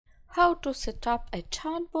How to set up a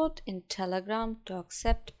chatbot in Telegram to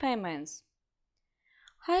accept payments.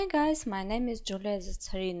 Hi guys, my name is Julia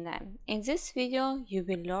Zatsarina. In this video you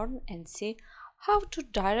will learn and see how to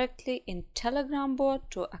directly in Telegram bot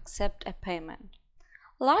to accept a payment.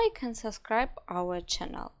 Like and subscribe our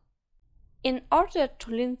channel. In order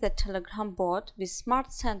to link the Telegram bot with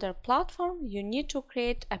Smart Sender platform, you need to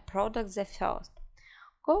create a product first.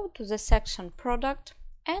 Go to the section Product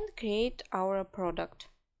and create our product.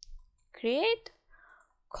 Create,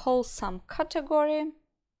 call some category,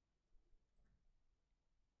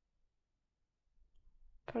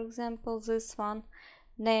 for example this one,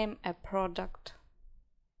 name a product.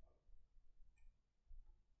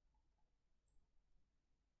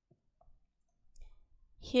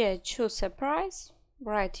 Here choose a price,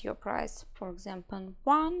 write your price, for example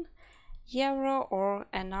 €1 or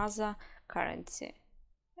another currency.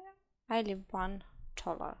 I leave $1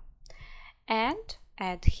 and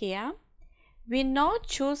add here. We not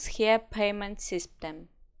choose here payment system.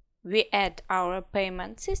 We add our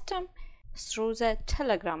payment system through the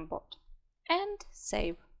Telegram bot and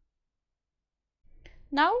save.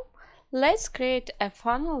 Now let's create a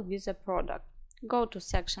funnel with a product. Go to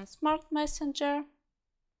section Smart Messenger,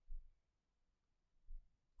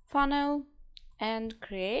 funnel, and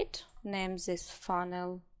create. Name this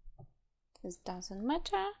funnel. This doesn't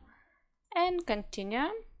matter. And continue.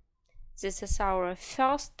 This is our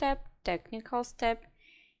first step, technical step.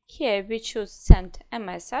 Here we choose send a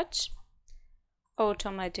message.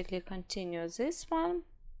 Automatically continue this one.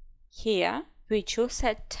 Here we choose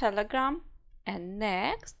a Telegram, and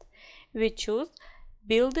next we choose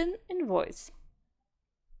building invoice.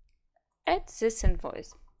 Add this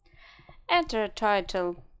invoice. Enter a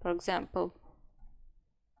title, for example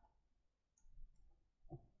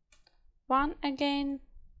one again,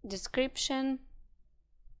 description,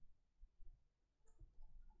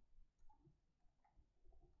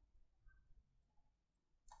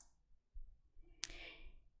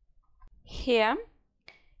 here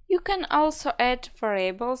you can also add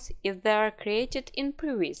variables if they are created in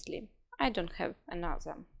previously. I don't have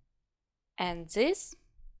another. And this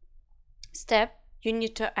step you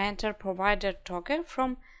need to enter provider token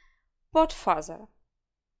from bot further.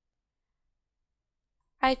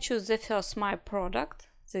 I choose the first my product,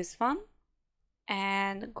 this one,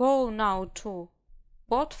 and go now to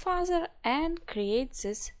bot further and create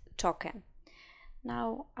this token.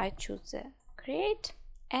 Now I choose the create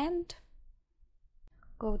and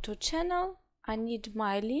go to channel. I need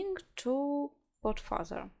my link to bot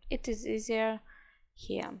further. It is easier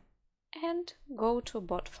here. And go to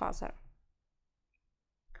bot further.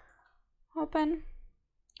 Open.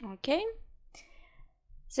 Okay.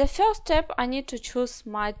 The first step, I need to choose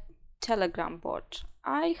my Telegram bot.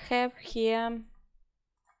 I have here,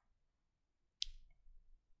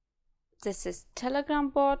 this is Telegram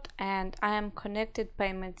bot, and I am connected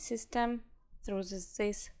payment system through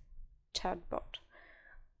this chatbot.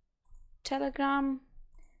 Telegram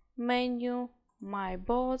menu, my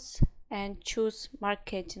bots, and choose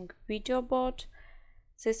marketing video bot.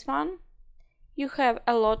 This one. You have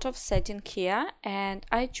a lot of settings here, and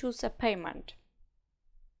I choose a payment.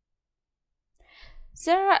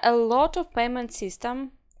 There are a lot of payment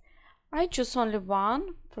system. I choose only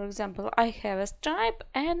one. For example, I have a Stripe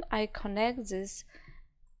and I connect this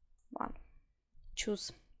one.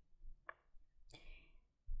 Choose.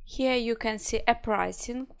 Here you can see a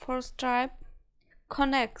pricing for Stripe.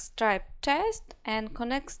 Connect Stripe test and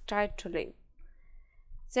connect Stripe to live.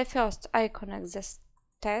 The first I connect this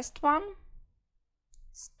test one.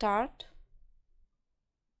 Start.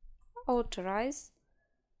 Authorize.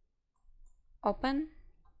 Open.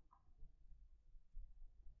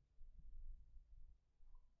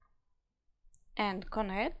 And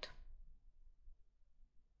connect.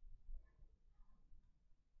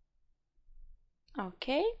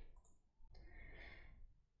 Okay.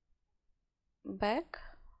 Back.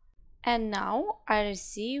 And now I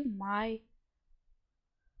receive my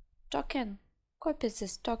token. Copy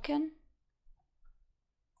this token.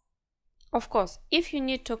 Of course, if you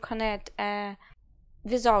need to connect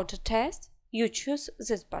without a test, you choose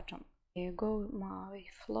this button. You go my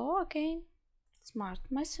flow again, Smart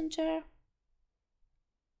Messenger,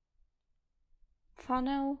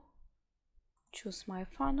 funnel, choose my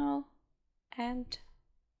funnel, and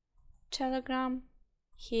Telegram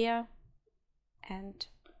here, and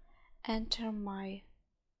enter my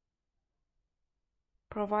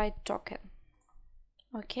provide token.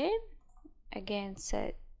 Okay, again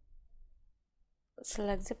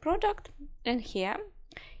select the product, and here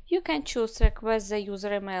you can choose request the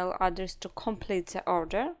user email address to complete the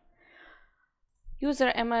order.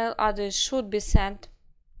 User email address should be sent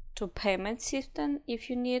to payment system if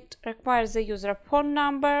you need. Requires the user phone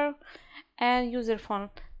number, and user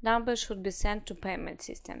phone number should be sent to payment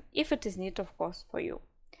system if it is needed, of course, for you.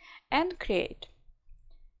 And create,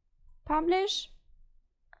 publish,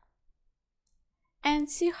 and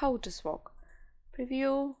see how it is work.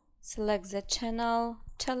 Preview, select the channel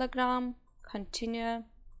Telegram, continue,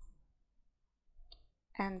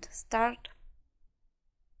 and start.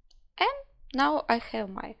 And now I have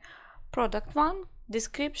my product 1,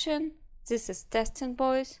 description. This is testing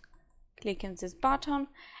voice. Click on this button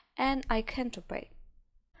and I can to pay.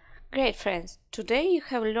 Great friends, today you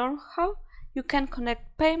have learned how you can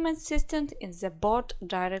connect payment system in the bot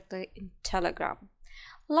directly in Telegram.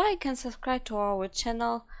 Like and subscribe to our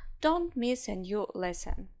channel. Don't miss a new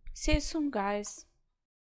lesson. See you soon, guys.